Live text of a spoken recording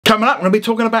Coming up, we're going to be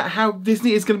talking about how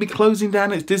Disney is going to be closing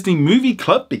down its Disney Movie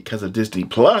Club because of Disney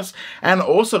Plus, and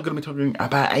also going to be talking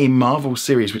about a Marvel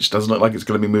series which doesn't look like it's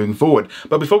going to be moving forward.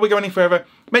 But before we go any further,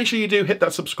 make sure you do hit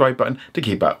that subscribe button to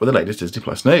keep up with the latest Disney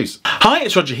Plus news. Hi,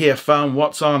 it's Roger here from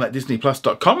What's On at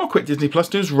DisneyPlus.com. A quick Disney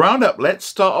Plus news roundup. Let's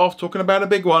start off talking about a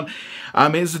big one.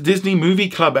 It's the Disney Movie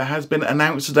Club. It has been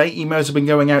announced today. Emails have been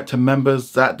going out to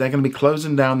members that they're going to be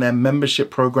closing down their membership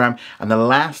program, and the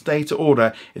last day to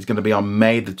order is going to be on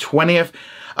May the 20th.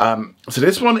 So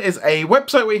this one is a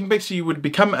website where you can basically, you would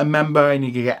become a member and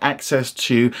you can get access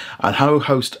to a whole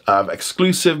host of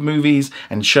exclusive movies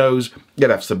and shows. You'd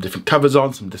have some different covers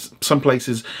on, some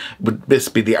places would this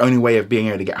be the only way of being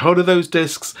able to get hold of those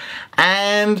discs.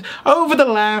 And over the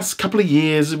last couple of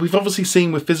years, we've obviously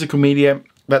seen with physical media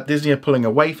that Disney are pulling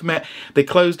away from it. They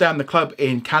closed down the club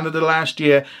in Canada last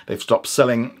year. They've stopped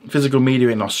selling physical media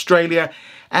in Australia.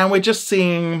 And we're just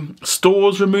seeing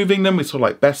stores removing them. We saw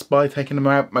like Best Buy taking them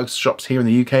out. Most shops here in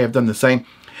the UK have done the same.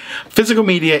 Physical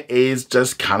media is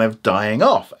just kind of dying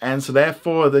off. And so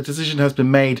therefore the decision has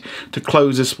been made to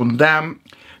close this one down.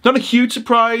 Not a huge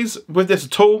surprise with this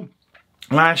at all.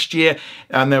 Last year,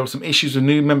 and there were some issues with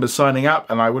new members signing up,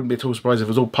 and I wouldn't be at all surprised if it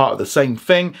was all part of the same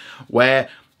thing, where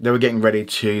they were getting ready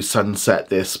to sunset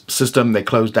this system. They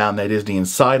closed down their Disney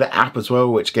Insider app as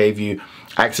well, which gave you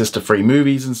access to free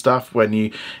movies and stuff when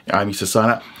you used to sign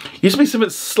up. Used to be something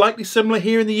slightly similar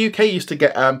here in the UK. You used to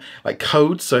get like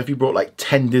codes. So if you brought like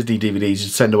 10 Disney DVDs,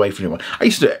 you'd send away for anyone. I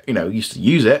used to, used to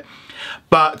use it.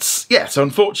 But yeah, so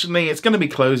unfortunately, it's going to be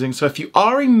closing. So if you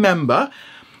are a member,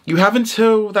 you have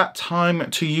until that time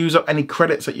to use up any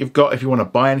credits that you've got if you want to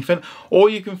buy anything, or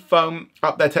you can phone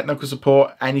up their technical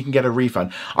support and you can get a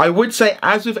refund. I would say,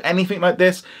 as with anything like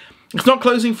this, it's not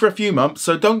closing for a few months,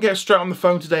 so don't get straight on the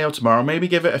phone today or tomorrow. Maybe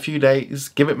give it a few days,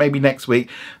 give it maybe next week.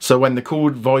 So when the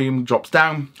call volume drops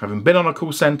down, having been on a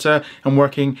call center and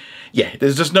working, yeah,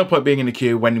 there's just no point being in the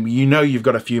queue when you know you've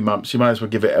got a few months. You might as well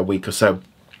give it a week or so.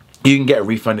 You can get a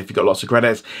refund if you've got lots of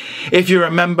credits. If you're a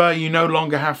member, you no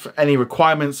longer have any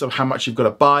requirements of how much you've got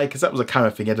to buy, because that was a kind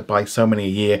of thing, you had to buy so many a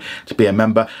year to be a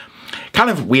member.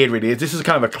 Kind of weird really. This is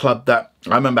kind of a club that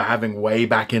I remember having way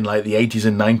back in like the 80s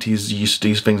and 90s. You used to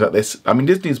do things like this. I mean,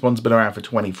 Disney's one's been around for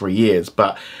 23 years,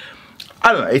 but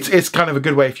I don't know, it's kind of a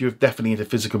good way if you're definitely into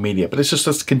physical media, but it's just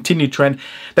a continued trend.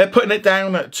 They're putting it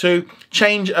down to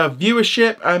change of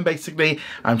viewership and basically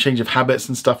change of habits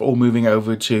and stuff, all moving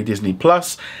over to Disney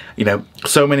Plus.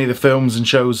 So many of the films and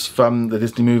shows from the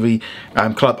Disney Movie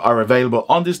Club are available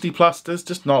on Disney Plus. There's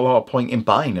just not a lot of point in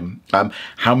buying them.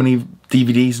 How many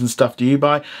DVDs and stuff do you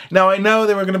buy? Now, I know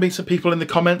there are going to be some people in the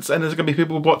comments, and there's going to be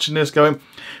people watching this going,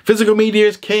 physical media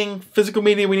is king, physical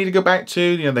media we need to go back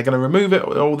to, they're going to remove it,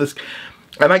 all this.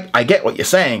 And I get what you're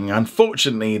saying.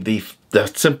 Unfortunately, the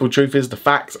simple truth is, the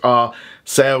facts are,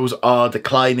 sales are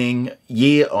declining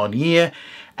year on year,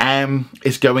 and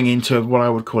it's going into what I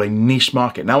would call a niche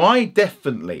market. Now, I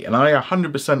definitely, and I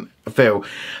 100% feel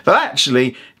that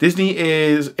actually Disney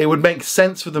it would make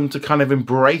sense for them to kind of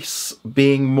embrace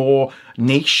being more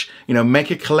niche, make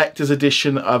a collector's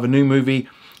edition of a new movie,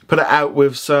 put it out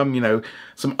with some,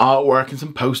 some artwork and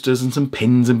some posters and some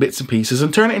pins and bits and pieces,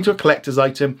 and turn it into a collector's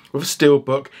item with a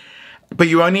steelbook. But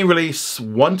you only release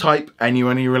one type and you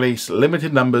only release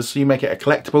limited numbers, so you make it a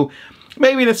collectible,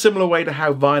 maybe in a similar way to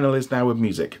how vinyl is now with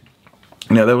music.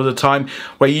 There was a time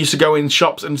where you used to go in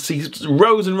shops and see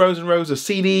rows and rows and rows of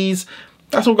CDs.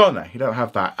 That's all gone now. You don't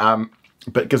have that.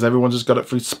 But because everyone's just got it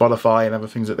through Spotify and other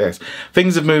things like this.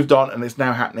 Things have moved on, and it's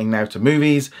now happening now to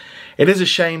movies. It is a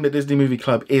shame that Disney Movie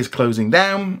Club is closing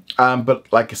down, but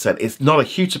like I said, it's not a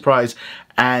huge surprise,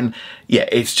 and yeah,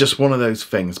 it's just one of those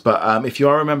things. But if you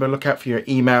are a member, look out for your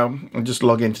email and just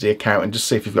log into the account and just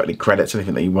see if you've got any credits,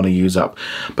 anything that you want to use up.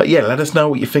 But yeah, let us know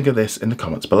what you think of this in the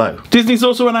comments below. Disney's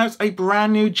also announced a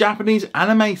brand new Japanese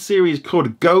anime series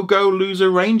called Go Go Loser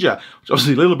Ranger, which is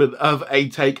obviously a little bit of a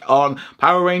take on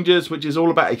Power Rangers, which is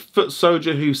all about a foot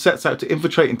soldier who sets out to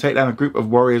infiltrate and take down a group of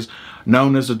warriors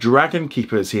known as the Dragon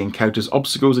Keepers. He encounters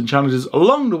obstacles and challenges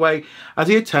along the way as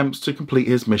he attempts to complete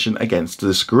his mission against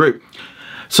this group.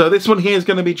 So this one here is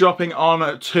going to be dropping on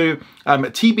to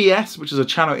TBS, which is a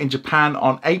channel in Japan,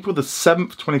 on April the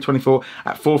 7th, 2024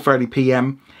 at 4:30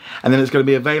 p.m. And then it's going to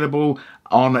be available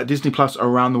on Disney Plus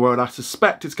around the world. I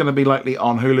suspect it's going to be likely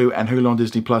on Hulu and Hulu on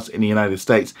Disney Plus in the United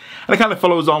States. And it kind of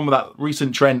follows on with that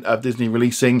recent trend of Disney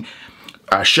releasing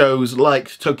shows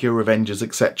like Tokyo Revengers,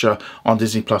 etc. on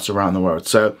Disney Plus around the world.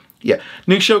 So yeah,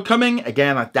 new show coming.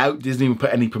 Again, I doubt Disney will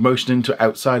put any promotion into it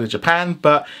outside of Japan,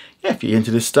 but yeah, if you're into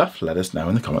this stuff, let us know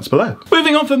in the comments below.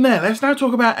 Moving on from there, let's now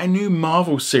talk about a new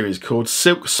Marvel series called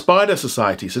Silk Spider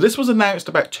Society. So this was announced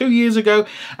about 2 years ago,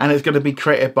 and it's going to be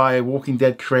created by Walking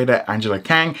Dead creator Angela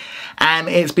Kang, and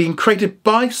it's being created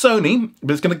by Sony,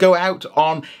 but it's going to go out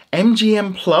on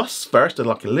MGM Plus first,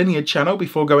 like a linear channel,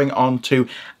 before going on to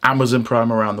Amazon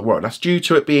Prime around the world. That's due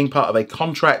to it being part of a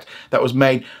contract that was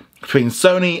made between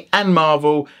Sony and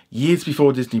Marvel years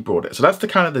before Disney brought it. So that's the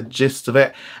kind of the gist of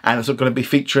it, and it's going to be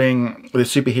featuring the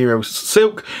superhero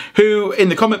Silk, who in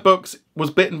the comic books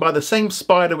was bitten by the same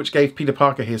spider which gave Peter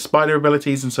Parker his spider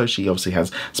abilities, and so she obviously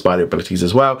has spider abilities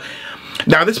as well.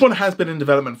 Now this one has been in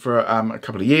development for a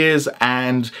couple of years,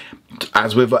 and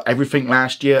as with everything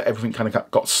last year, everything kind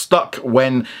of got stuck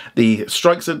when the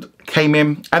strikes came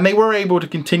in, and they were able to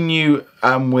continue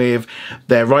with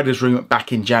their writer's room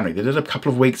back in January. They did a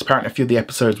couple of weeks, apparently a few of the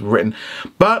episodes were written,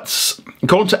 but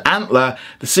according to Antler,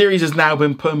 the series has now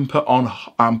been put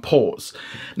on pause.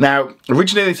 Now,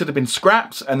 originally they said it had been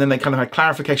scrapped, and then they kind of had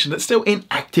clarification that it's still in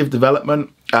active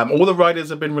development. All the writers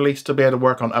have been released to be able to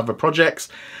work on other projects.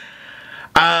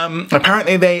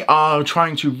 Apparently they are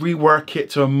trying to rework it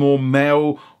to a more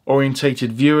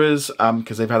male-orientated viewers,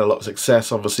 because they've had a lot of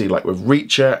success, obviously, like with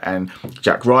Reacher and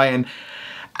Jack Ryan.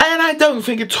 And I don't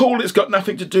think at all it's got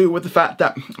nothing to do with the fact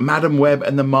that Madam Web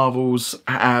and the Marvels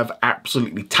have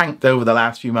absolutely tanked over the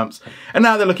last few months. And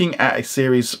now they're looking at a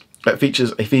series that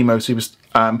features a female super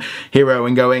hero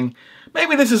and going,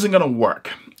 maybe this isn't going to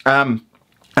work. And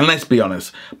let's be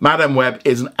honest, Madam Web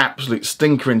is an absolute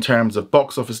stinker in terms of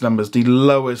box office numbers. The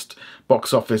lowest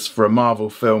box office for a Marvel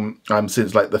film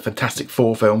since like the Fantastic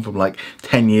Four film from like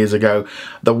 10 years ago.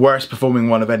 The worst performing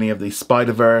one of any of the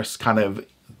Spider-Verse kind of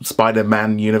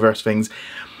Spider-Man universe things.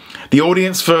 The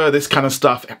audience for this kind of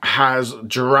stuff has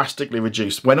drastically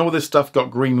reduced. When all this stuff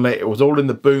got greenlit, it was all in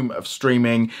the boom of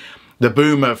streaming, the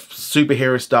boom of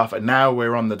superhero stuff, and now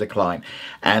we're on the decline.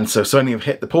 And so Sony have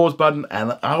hit the pause button,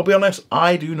 and I'll be honest,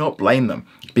 I do not blame them,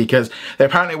 because they're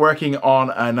apparently working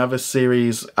on another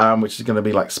series which is going to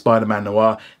be like Spider-Man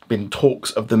Noir. Been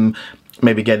talks of them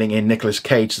maybe getting in Nicolas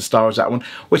Cage to star as that one,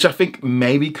 which I think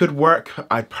maybe could work.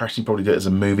 I'd personally probably do it as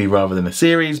a movie rather than a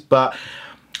series, but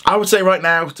I would say right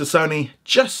now to Sony,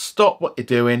 just stop what you're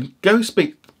doing, go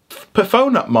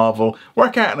phone up Marvel,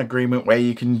 work out an agreement where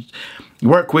you can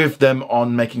work with them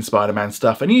on making Spider-Man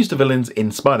stuff and use the villains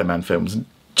in Spider-Man films.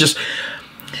 Just,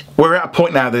 we're at a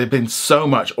point now, there have been so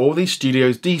much, all these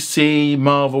studios, DC,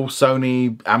 Marvel,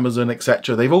 Sony, Amazon,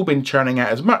 etc. They've all been churning out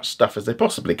as much stuff as they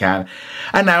possibly can,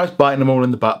 and now it's biting them all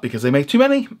in the butt because they made too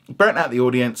many, burnt out the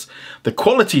audience, the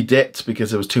quality dipped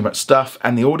because there was too much stuff,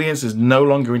 and the audience is no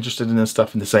longer interested in this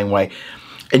stuff in the same way.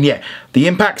 And yeah, the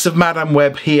impacts of Madam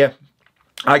Web here,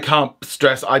 I can't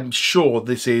stress, I'm sure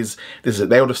this is it.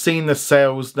 They would have seen the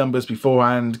sales numbers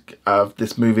beforehand of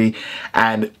this movie,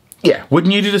 and yeah,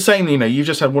 wouldn't you do the same? You know, you've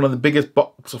just had one of the biggest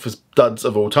box office duds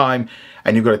of all time,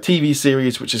 and you've got a TV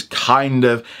series which is kind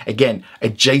of, again,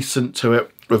 adjacent to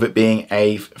it, with it being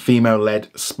a female-led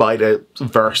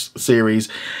Spider-Verse series.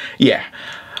 Yeah,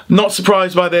 not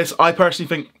surprised by this. I personally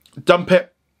think, dump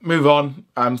it, move on,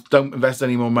 don't invest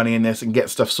any more money in this and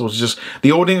get stuff sorted. Just,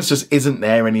 the audience just isn't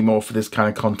there anymore for this kind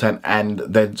of content, and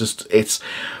they're just, it's,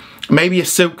 maybe a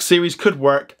Silk series could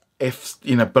work, if,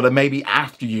 you know, but maybe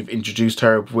after you've introduced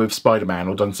her with Spider-Man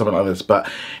or done something like this.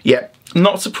 But yeah,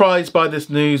 not surprised by this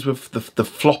news with the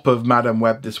flop of Madam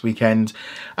Web this weekend,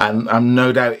 and I'm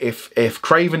no doubt if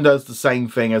Craven does the same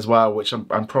thing as well, which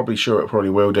I'm probably sure it probably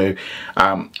will do,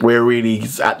 we're really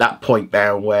at that point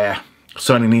now where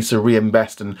Sony needs to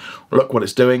reinvest and look what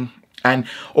it's doing. And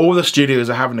all the studios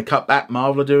are having to cut back.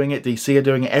 Marvel are doing it, DC are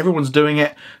doing it, everyone's doing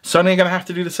it. Sony are going to have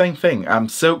to do the same thing.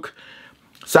 Silk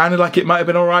sounded like it might have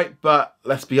been alright, but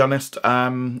let's be honest,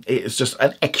 it's just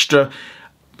an extra,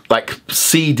 like,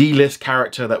 CD-list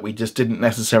character that we just didn't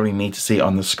necessarily need to see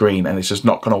on the screen, and it's just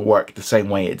not going to work the same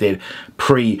way it did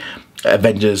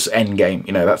pre-Avengers Endgame.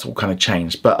 You know, that's all kind of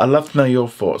changed. But I'd love to know your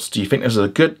thoughts. Do you think this is a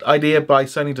good idea by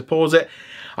Sony to pause it?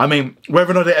 I mean,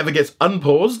 whether or not it ever gets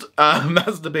unpaused,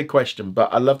 that's the big question.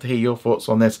 But I'd love to hear your thoughts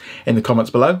on this in the comments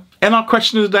below. And our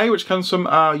question of the day, which comes from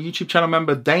our YouTube channel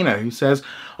member Dana, who says,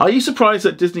 are you surprised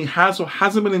that Disney has or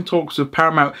hasn't been in talks with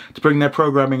Paramount to bring their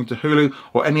programming to Hulu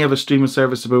or any other streaming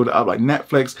service to build it up like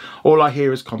Netflix? All I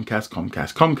hear is Comcast,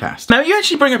 Comcast, Comcast. Now, you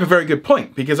actually bring up a very good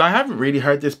point, because I haven't really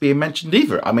heard this being mentioned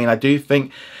either. I mean, I do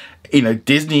think, you know,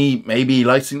 Disney maybe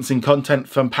licensing content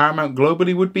from Paramount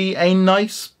globally would be a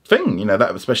nice thing, you know,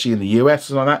 that especially in the US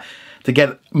and all that, to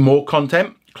get more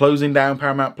content. Closing down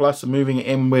Paramount Plus and moving it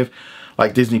in with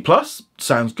like Disney Plus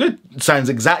sounds good. It sounds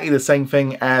exactly the same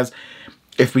thing as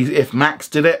if Max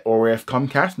did it or if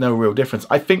Comcast, no real difference.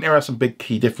 I think there are some big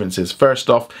key differences. First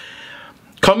off,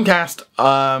 Comcast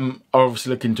are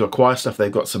obviously looking to acquire stuff.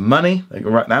 They've got some money.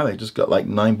 Right now, they've just got like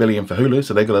 $9 billion for Hulu,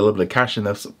 so they've got a little bit of cash in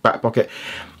their back pocket.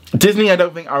 Disney, I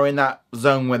don't think, are in that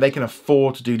zone where they can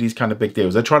afford to do these kind of big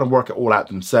deals. They're trying to work it all out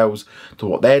themselves to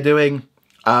what they're doing.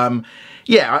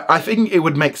 Yeah, I think it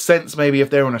would make sense maybe if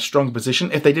they're in a strong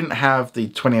position. If they didn't have the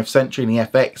 20th Century and the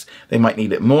FX, they might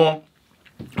need it more.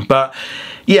 But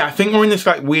yeah, I think we're in this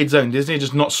like weird zone. Disney are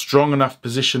just not strong enough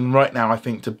position right now, I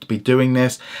think, to be doing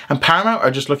this. And Paramount are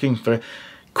just looking for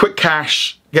quick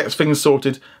cash, get things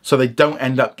sorted so they don't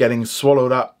end up getting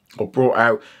swallowed up or brought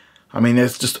out. I mean,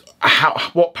 there's just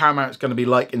what Paramount's going to be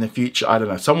like in the future. I don't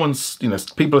know. Someone's, you know,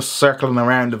 people are circling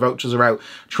around, the vultures are out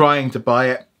trying to buy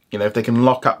it. You know, if they can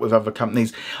lock up with other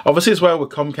companies. Obviously as well with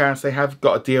Comcast, they have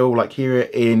got a deal like here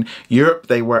in Europe.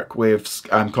 They work with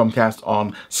Comcast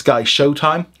on Sky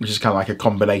Showtime, which is kind of like a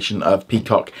combination of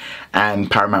Peacock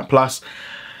and Paramount Plus.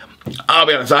 I'll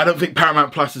be honest, I don't think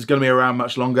Paramount Plus is going to be around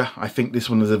much longer. I think this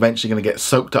one is eventually going to get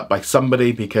soaked up by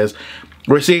somebody because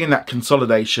we're seeing that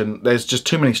consolidation. There's just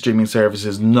too many streaming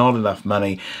services, not enough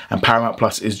money, and Paramount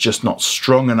Plus is just not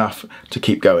strong enough to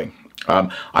keep going.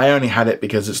 I only had it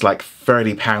because it's like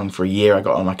 £30 for a year. I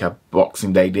got on like a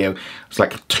Boxing Day deal. It's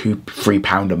like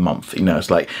 £3 a month, you know. It's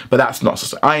like, but that's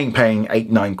not, I ain't paying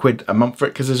 £8-9 a month for it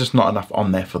because there's just not enough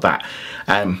on there for that.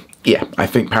 Yeah, I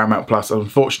think Paramount Plus,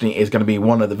 unfortunately, is going to be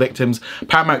one of the victims.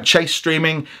 Paramount Chase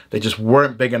streaming, they just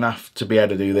weren't big enough to be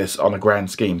able to do this on a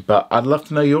grand scheme. But I'd love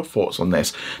to know your thoughts on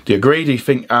this. Do you agree? Do you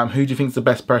think, who do you think is the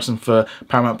best person for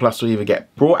Paramount Plus to either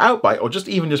get brought out by or just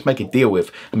even just make a deal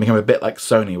with and become a bit like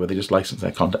Sony where they just license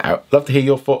their content out? Love to hear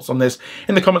your thoughts on this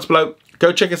in the comments below.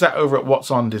 Go check us out over at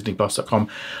whatsondisneyplus.com.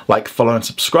 Like, follow and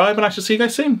subscribe, and I shall see you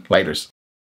guys soon. Laters.